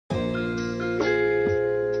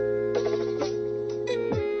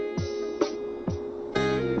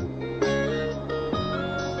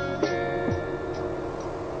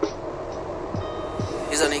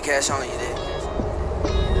just need cash on you, dude.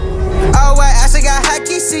 All white, I still got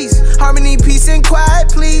hockey seats. Harmony, peace, and quiet,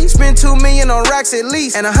 please. Spend 2 million on racks at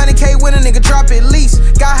least. And 100K when a nigga drop at least.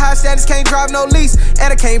 Got high status, can't drive no lease.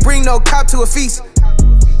 And I can't bring no cop to a feast.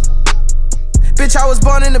 Bitch, I was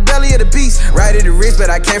born in the belly of the beast. Roddy Ricch, but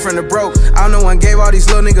I came from the broke. I'm the one gave all these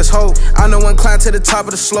little niggas hope. I'm the one climbed to the top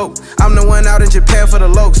of the slope. I'm the one out in Japan for the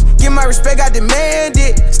lokes. Give my respect, I demand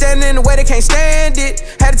it. Standing in the way, they can't stand it.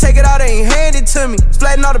 Had to take it all, they ain't hand it to me.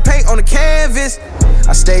 Splatting all the paint on the canvas.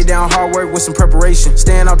 I stayed down, hard work with some preparation.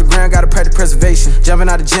 Staying off the ground, gotta practice preservation. Jumping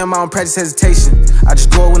out the gym, I don't practice hesitation. I just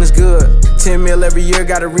do it when it's good. 10 mil every year,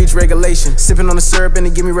 gotta reach regulation. Sipping on the syrup and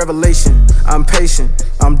it give me revelation. I'm patient,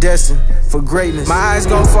 I'm destined for greatness. My eyes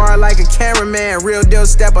go far like a cameraman. Real deal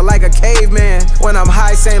stepper like a caveman. When I'm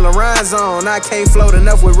high, St. Laurent's on. I can't float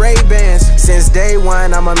enough with Ray-Bans. Since day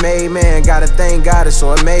one, I'm a made man. Gotta thank God, it's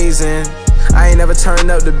so amazing. I ain't never turned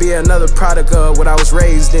up to be another product of what I was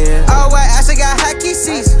raised in. All white, I still got hockey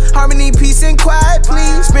seats. Harmony, peace, and quiet,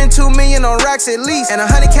 please. Spend 2 million on racks at least. And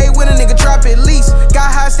 100K when a nigga drop at least.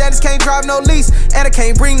 Got high status, can't drive no lease. And I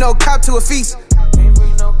can't bring no cop to a feast.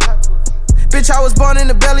 Bitch, I was born in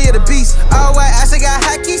the belly of the beast. All white, I still got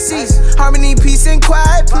hockey seats. Harmony, peace, and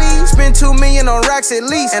quiet, please. Spend 2 million on racks at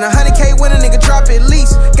least. And 100K when a nigga drop at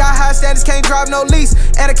least. Got high status, can't drive no lease.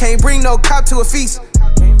 And I can't bring no cop to a feast.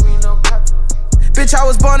 Bitch, I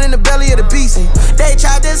was born in the belly of the beast. They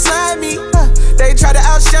tried to slime me, they tried to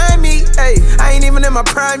outshine me. Ay, I ain't even in my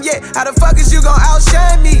prime yet. How the fuck is you gon'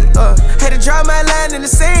 outshine me? Had to draw my line in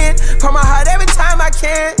the sand. Pour my heart every time I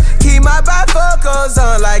can. Keep my bifocals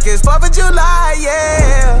on like it's 4th of July,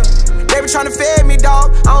 yeah. They be tryna fed me,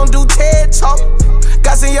 dog. I don't do TED Talk.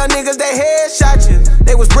 Got some young niggas, they headshot you.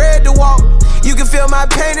 They was bred to walk. You can feel my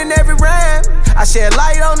pain in every rhyme. I shed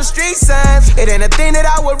light on the street signs. It ain't a thing that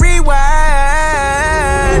I would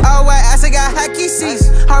rewind. All white, I still got hockey seats.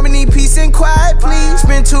 Harmony, peace, and quiet, please.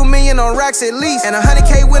 Spend 2 million on racks at least. And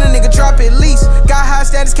 100K when a nigga drop at least. Got high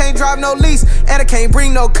status, can't drive no lease. And I can't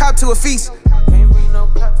bring no cop to a feast.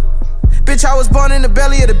 Bitch, I was born in the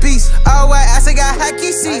belly of the beast. All white, I still got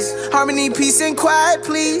hockey seats. Harmony, peace, and quiet,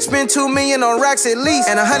 please. Spend 2 million on racks at least.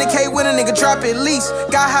 And 100K when a nigga drop at least.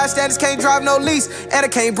 Got high status, can't drive no lease. And I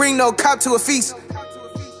can't bring no cop to a feast.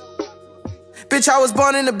 Bitch, I was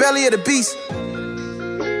born in the belly of the beast.